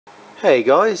Hey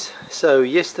guys, so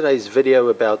yesterday's video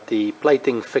about the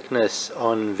plating thickness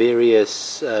on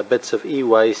various bits of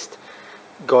e-waste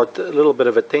got a little bit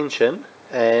of attention,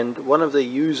 and one of the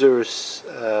users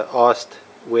asked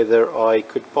whether I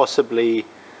could possibly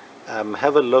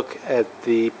have a look at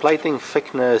the plating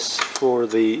thickness for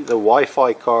the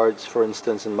Wi-Fi cards, for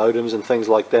instance, and modems and things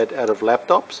like that out of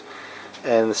laptops.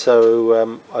 And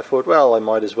so I thought, well, I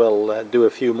might as well do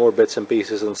a few more bits and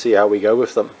pieces and see how we go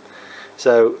with them.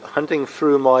 So hunting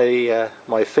through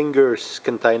my fingers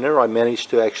container, I managed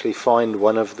to actually find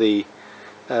one of the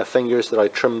fingers that I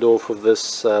trimmed off of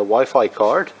this Wi-Fi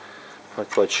card. Not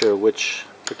quite sure which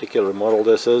particular model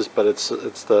this is, but it's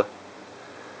the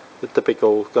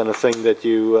typical kind of thing that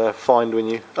you find when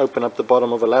you open up the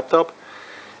bottom of a laptop.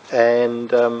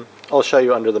 And I'll show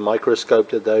you under the microscope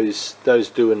that those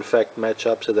do in fact match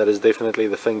up. So that is definitely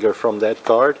the finger from that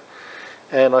card.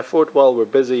 And I thought, while we're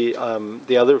busy,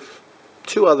 the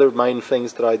two other main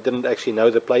things that I didn't actually know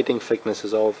the plating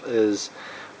thicknesses of is,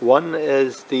 one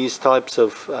is these types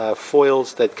of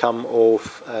foils that come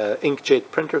off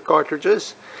inkjet printer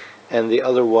cartridges, and the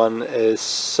other one is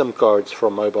SIM cards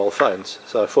from mobile phones.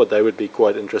 So I thought they would be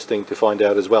quite interesting to find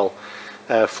out as well.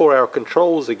 For our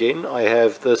controls, again, I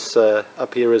have this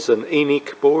up here is an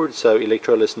ENIG board, so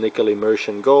electroless nickel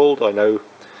immersion gold. I know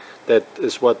that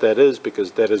is what that is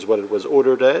because that is what it was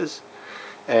ordered as.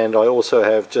 And I also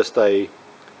have just a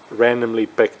randomly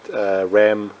picked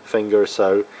RAM finger,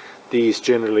 so these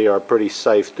generally are pretty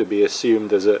safe to be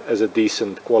assumed as a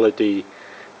decent quality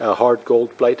hard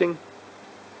gold plating.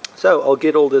 So I'll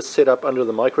get all this set up under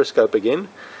the microscope again,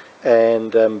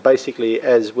 and basically,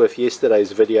 as with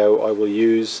yesterday's video, I will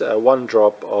use 1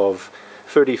 drop of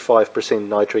 35%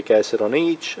 nitric acid on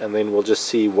each, and then we'll just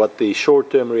see what the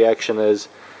short-term reaction is,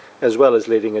 as well as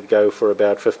letting it go for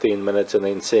about 15 minutes and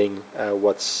then seeing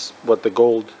what the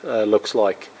gold looks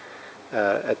like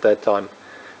at that time.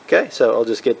 Okay, so I'll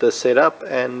just get this set up,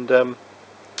 and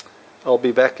I'll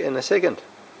be back in a second.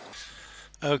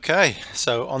 Okay,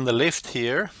 so on the left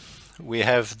here we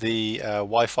have the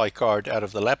Wi-Fi card out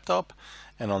of the laptop,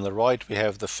 and on the right we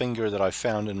have the finger that I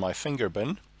found in my finger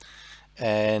bin.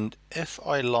 And if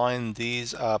I line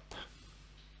these up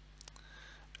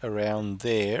around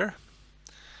there,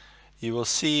 you will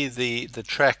see the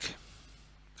track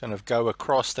kind of go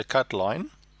across the cut line.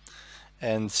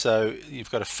 And so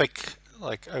you've got a thick,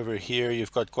 like over here,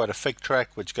 you've got quite a thick track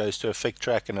which goes to a thick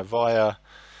track and a via.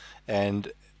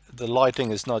 And the lighting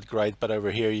is not great, but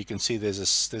over here you can see there's a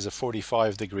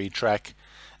 45-degree track,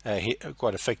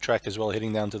 quite a thick track as well,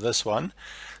 heading down to this one.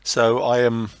 So I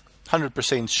am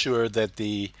 100% sure that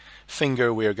the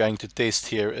finger we are going to test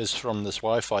here is from this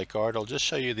Wi-Fi card. I'll just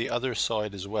show you the other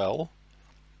side as well,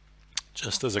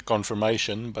 just as a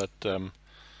confirmation, but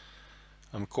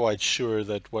I'm quite sure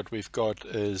that what we've got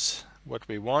is what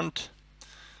we want.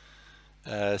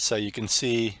 So you can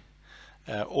see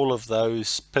all of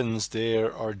those pins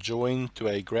there are joined to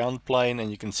a ground plane,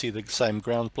 and you can see the same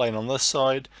ground plane on this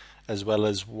side, as well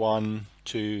as 1,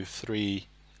 2, 3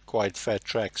 quite fat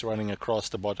tracks running across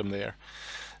the bottom there.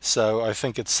 So I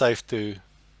think it's safe to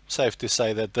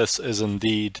say that this is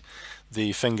indeed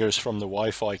the fingers from the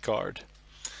Wi-Fi card.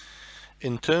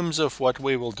 In terms of what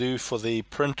we will do for the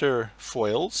printer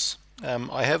foils,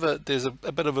 there's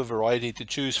a bit of a variety to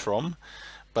choose from,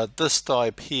 but this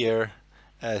type here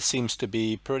seems to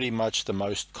be pretty much the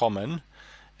most common,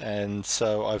 and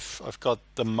so I've got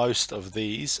the most of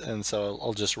these, and so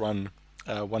I'll just run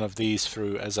one of these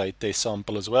through as a test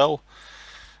sample as well.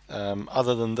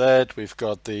 Other than that, we've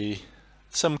got the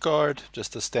SIM card,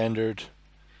 just a standard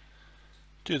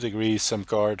 2 degrees SIM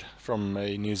card from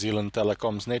a New Zealand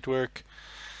telecoms network,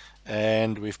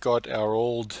 and we've got our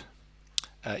old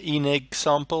ENIG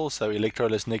sample, so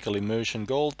electroless nickel immersion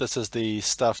gold. This is the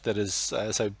stuff that is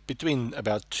so between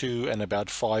about 2 and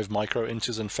about 5 micro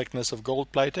inches in thickness of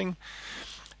gold plating.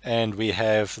 And we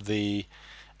have the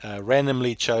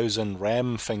randomly chosen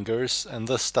RAM fingers, and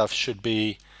this stuff should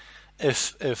be,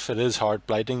 if it is hard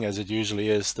plating, as it usually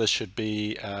is, this should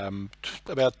be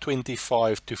about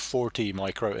 25 to 40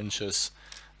 micro inches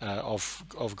of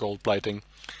gold plating.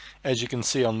 As you can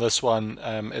see on this one,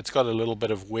 it's got a little bit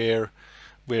of wear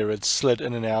where it's slid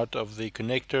in and out of the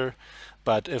connector,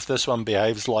 but if this one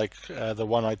behaves like the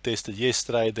one I tested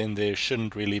yesterday, then there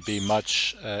shouldn't really be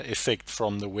much effect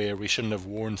from the wear. We shouldn't have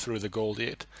worn through the gold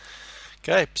yet.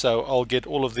 Okay, so I'll get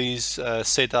all of these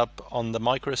set up on the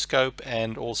microscope,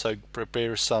 and also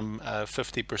prepare some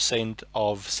 50%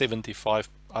 of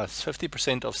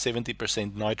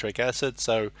 70% nitric acid.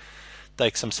 So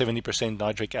take some 70%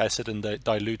 nitric acid and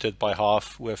dilute it by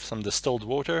half with some distilled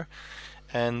water,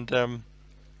 and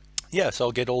yeah, so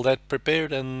I'll get all that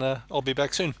prepared and I'll be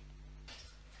back soon.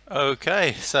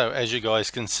 Okay, so as you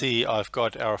guys can see, I've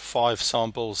got our 5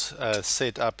 samples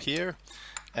set up here,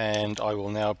 and I will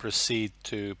now proceed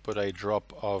to put a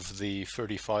drop of the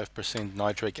 35%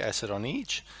 nitric acid on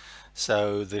each.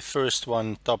 So the first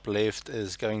one, top left,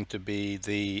 is going to be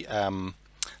the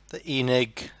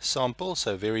ENIG sample,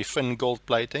 so very thin gold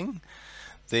plating.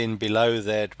 Then below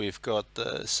that we've got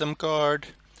the SIM card.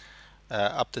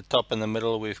 Up the top in the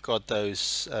middle we've got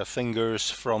those fingers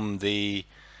from the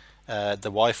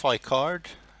Wi-Fi card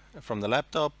from the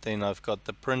laptop. Then I've got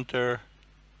the printer.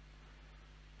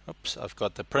 I've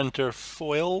got the printer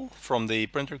foil from the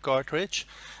printer cartridge,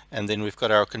 and then we've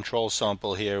got our control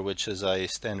sample here, which is a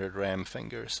standard RAM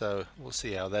finger. So we'll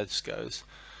see how that goes.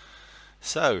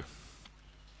 So,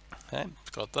 okay,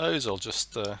 got those. I'll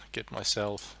just get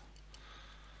myself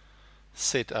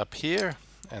set up here,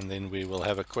 and then we will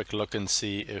have a quick look and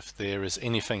see if there is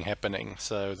anything happening.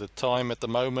 So the time at the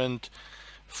moment,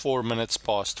 4 minutes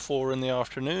past 4 in the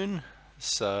afternoon,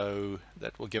 so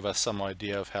that will give us some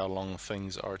idea of how long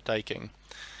things are taking.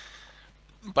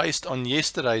 Based on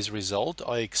yesterday's result,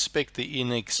 I expect the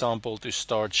ENIG sample to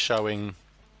start showing,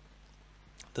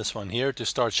 this one here, to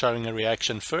start showing a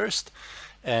reaction first,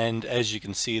 and as you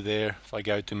can see there, if I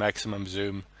go to maximum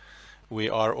zoom, we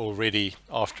are already,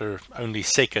 after only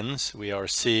seconds, we are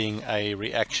seeing a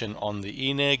reaction on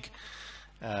the ENIG.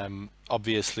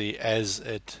 Obviously, as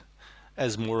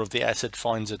more of the acid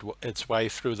finds its way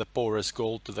through the porous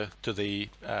gold to the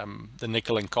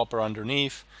nickel and copper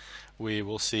underneath, we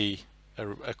will see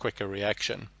a quicker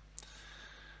reaction.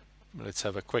 Let's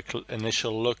have a quick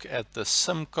initial look at the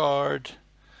SIM card.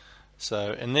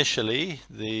 So initially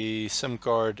the SIM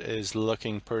card is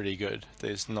looking pretty good.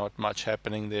 There's not much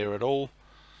happening there at all.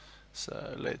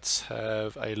 So let's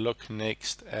have a look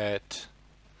next at,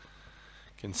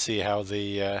 you can see how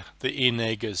the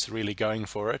ENIG is really going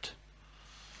for it.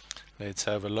 Let's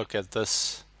have a look at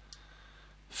this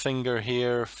finger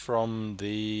here from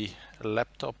the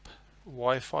laptop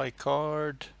Wi-Fi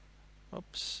card.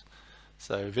 Oops.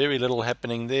 So very little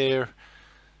happening there.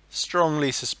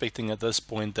 Strongly suspecting at this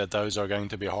point that those are going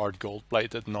to be hard gold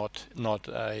plated, not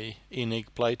a ENIG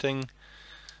plating.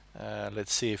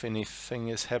 Let's see if anything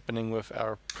is happening with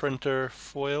our printer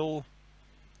foil.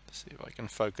 See if I can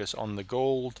focus on the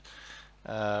gold.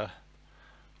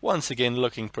 Once again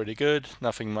looking pretty good,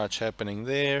 nothing much happening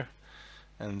there.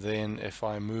 And then if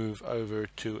I move over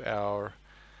to our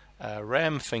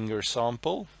RAM finger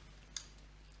sample,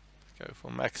 go for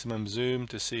maximum zoom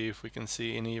to see if we can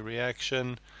see any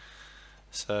reaction.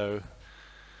 So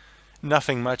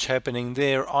nothing much happening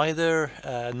there either,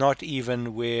 not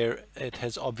even where it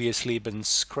has obviously been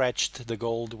scratched, the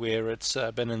gold where it's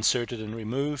been inserted and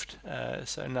removed.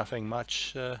 So nothing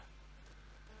much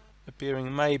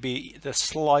appearing. Maybe the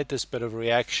slightest bit of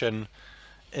reaction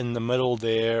in the middle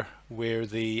there where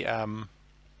the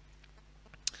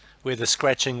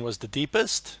scratching was the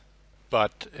deepest,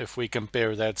 but if we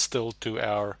compare that still to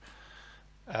our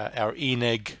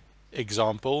ENIG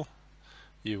example,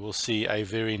 you will see a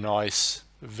very nice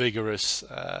vigorous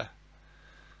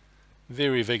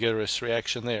very vigorous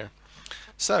reaction there.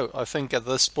 So I think at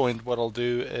this point what I'll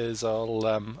do is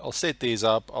I'll set these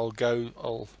up. I'll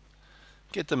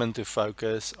get them into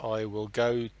focus. I will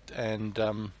go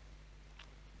and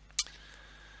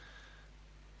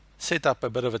set up a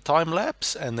bit of a time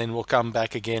lapse, and then we'll come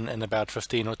back again in about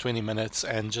 15 or 20 minutes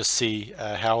and just see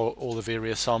how all the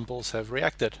various samples have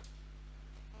reacted.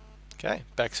 Okay,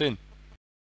 back soon.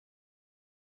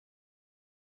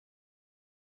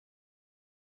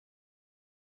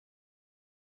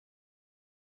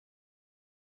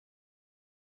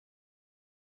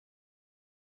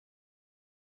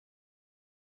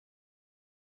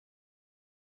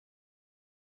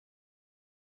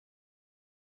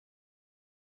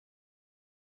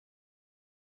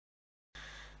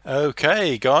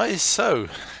 Okay guys, so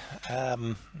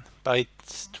about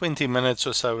 20 minutes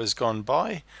or so has gone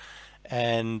by,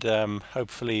 and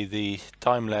hopefully the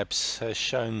time-lapse has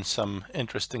shown some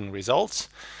interesting results.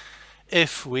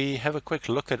 If we have a quick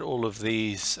look at all of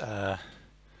these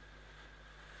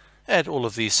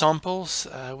samples,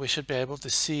 we should be able to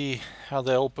see how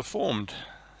they all performed.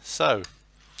 So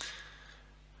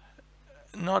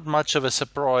not much of a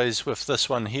surprise with this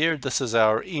one here. This is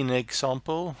our ENIG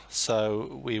sample,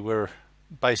 so we were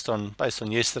based on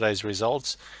yesterday's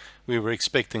results, we were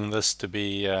expecting this to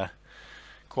be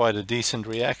quite a decent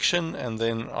reaction. And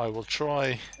then I will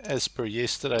try, as per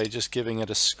yesterday, just giving it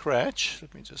a scratch.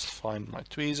 Let me just find my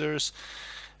tweezers.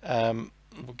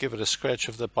 We'll give it a scratch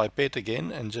of the pipette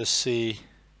again and just see.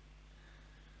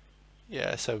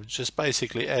 yeah, so just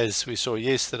basically as we saw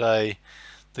yesterday,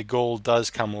 the gold does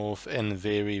come off in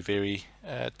very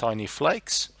tiny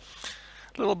flakes.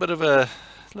 A little bit of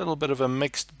a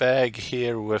mixed bag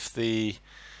here with the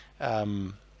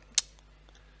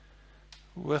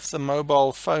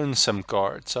mobile phone SIM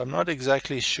card. So I'm not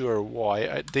exactly sure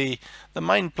why. The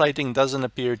main plating doesn't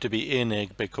appear to be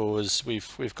ENIG because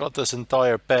we've got this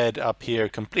entire pad up here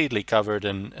completely covered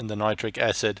in the nitric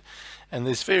acid, and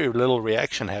there's very little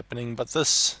reaction happening, but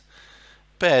this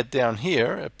pad down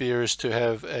here appears to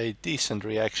have a decent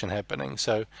reaction happening.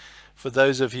 So for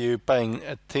those of you paying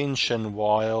attention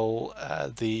while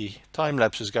the time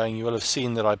lapse was going, you will have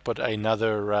seen that I put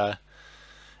another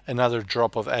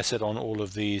drop of acid on all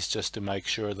of these just to make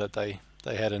sure that they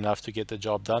had enough to get the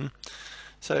job done.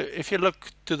 So if you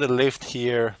look to the left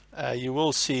here, you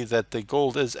will see that the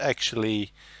gold is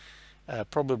actually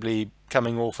probably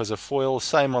coming off as a foil.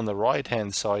 Same on the right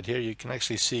hand side here. You can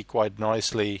actually see quite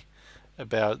nicely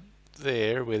about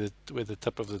there where the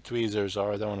tip of the tweezers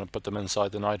are. I don't want to put them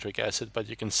inside the nitric acid, but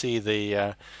you can see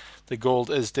the gold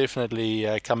is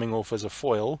definitely coming off as a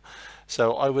foil.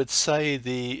 So I would say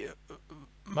the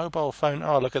mobile phone,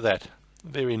 oh look at that,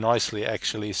 very nicely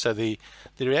actually. So the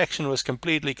reaction was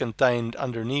completely contained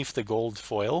underneath the gold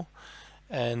foil,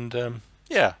 and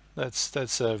yeah,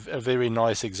 that's a very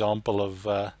nice example of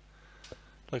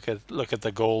look at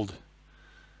the gold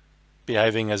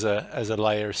behaving as a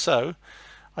layer. So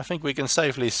I think we can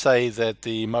safely say that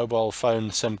the mobile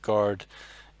phone SIM card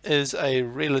is a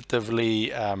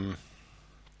relatively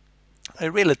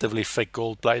thick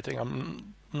gold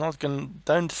plating.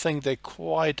 Don't think they're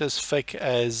quite as thick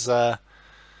as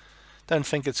don't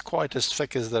think it's quite as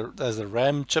thick as the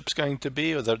RAM chip's going to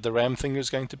be, or the RAM finger is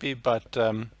going to be, but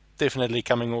definitely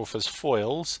coming off as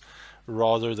foils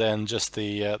rather than just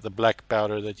the black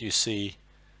powder that you see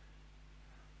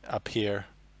up here.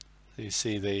 You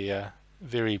see the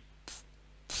very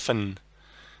thin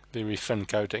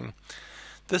coating.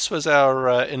 This was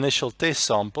our initial test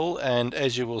sample, and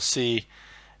as you will see,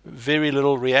 very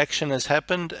little reaction has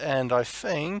happened, and I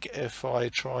think if I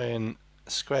try and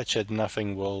scratch it,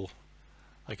 nothing will.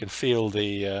 I can feel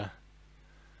the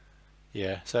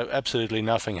yeah, so absolutely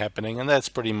nothing happening, and that's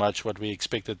pretty much what we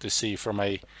expected to see from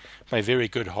a very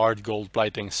good hard gold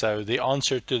plating. So the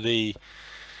answer to the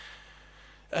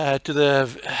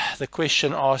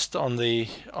question asked on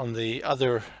the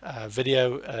other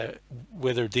video,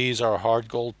 whether these are hard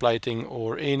gold plating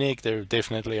or ENIG, they're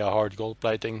definitely a hard gold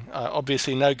plating.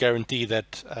 Obviously no guarantee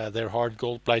that they're hard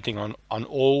gold plating on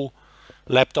all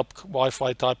laptop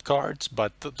Wi-Fi type cards,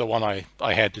 but the one I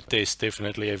had to test,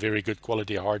 definitely a very good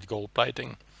quality hard gold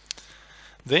plating.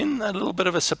 Then a little bit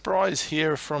of a surprise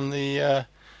here from the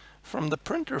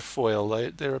printer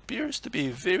foil. There appears to be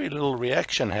very little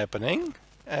reaction happening,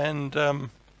 and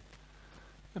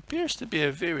appears to be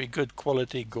a very good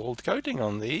quality gold coating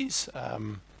on these. I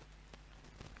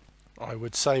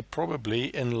would say probably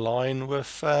in line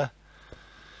with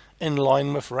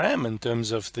RAM in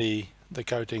terms of the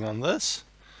coating on this.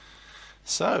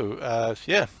 So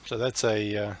yeah, so that's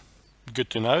a good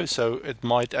to know. So it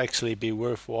might actually be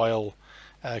worthwhile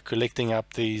collecting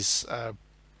up these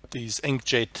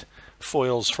inkjet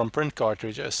foils from print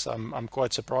cartridges. I'm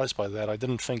quite surprised by that. I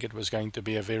didn't think it was going to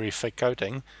be a very thick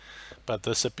coating, but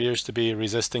this appears to be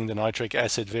resisting the nitric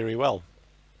acid very well.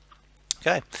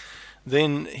 Okay,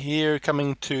 then here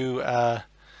coming to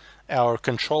our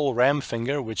control RAM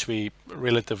finger, which we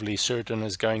relatively certain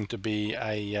is going to be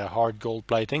a hard gold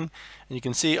plating. And you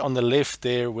can see on the left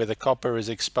there where the copper is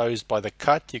exposed by the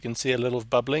cut, you can see a little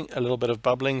bit of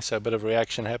bubbling, so a bit of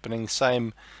reaction happening.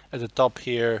 Same at the top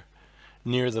here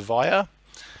near the via.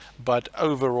 But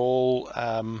overall,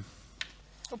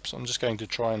 oops, I'm just going to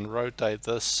try and rotate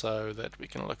this so that we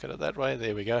can look at it that way.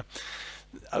 There we go.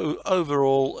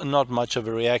 Overall, not much of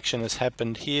a reaction has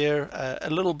happened here. A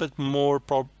little bit more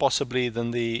possibly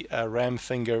than the RAM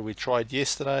finger we tried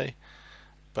yesterday,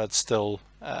 but still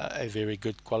a very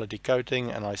good quality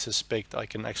coating. And I suspect I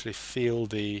can actually feel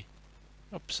the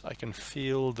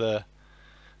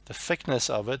thickness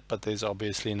of it, but there's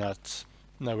obviously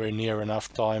nowhere near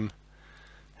enough time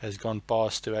has gone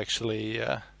past to actually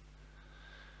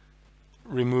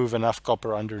remove enough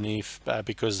copper underneath,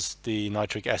 because the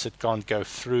nitric acid can't go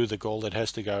through the gold, it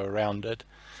has to go around it.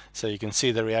 So you can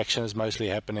see the reaction is mostly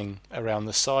happening around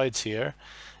the sides here,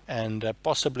 and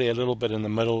possibly a little bit in the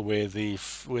middle where the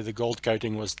gold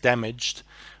coating was damaged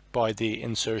by the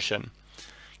insertion.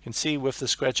 You can see with the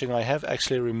scratching I have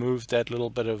actually removed that little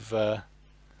bit of there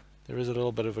is a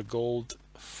little bit of a gold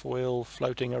foil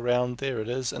floating around. There it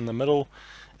is in the middle.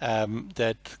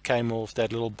 That came off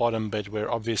that little bottom bit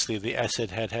where obviously the acid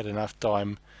had enough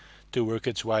time to work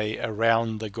its way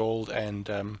around the gold and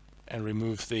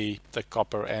remove the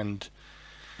copper and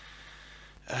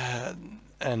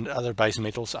other base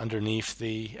metals underneath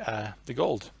the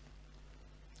gold.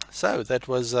 So that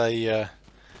was a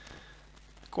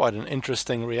quite an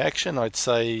interesting reaction. I'd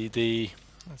say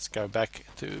let's go back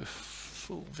to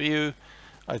full view.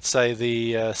 I'd say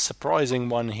the surprising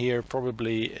one here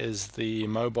probably is the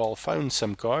mobile phone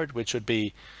SIM card, which would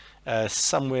be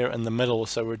somewhere in the middle.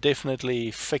 So we're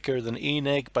definitely thicker than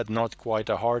ENIG, but not quite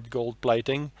a hard gold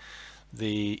plating.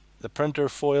 The printer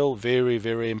foil, very,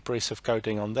 very impressive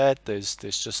coating on that. There's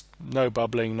just no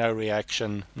bubbling, no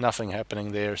reaction, nothing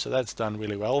happening there. So that's done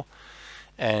really well.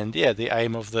 And yeah, the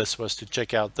aim of this was to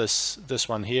check out this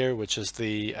one here, which is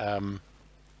the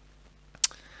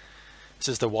this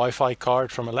is the Wi-Fi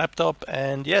card from a laptop,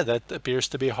 and yeah, that appears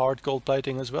to be hard gold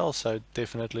plating as well. So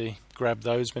definitely grab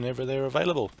those whenever they're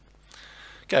available.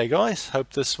 Okay, guys,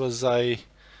 hope this was a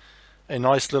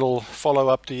nice little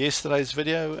follow-up to yesterday's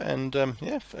video, and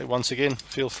yeah, once again,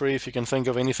 feel free, if you can think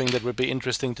of anything that would be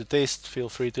interesting to test, feel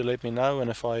free to let me know,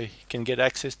 and if I can get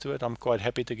access to it, I'm quite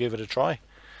happy to give it a try. I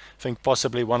think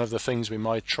possibly one of the things we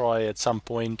might try at some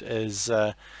point is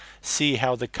see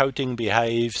how the coating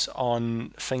behaves on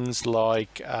things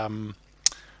like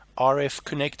RF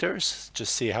connectors,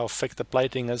 just see how thick the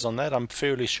plating is on that. I'm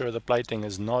fairly sure the plating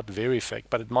is not very thick,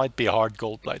 but it might be hard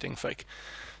gold plating thick.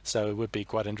 So it would be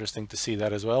quite interesting to see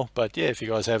that as well. But yeah, if you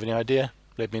guys have any idea,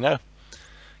 let me know.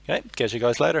 Okay, catch you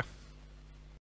guys later.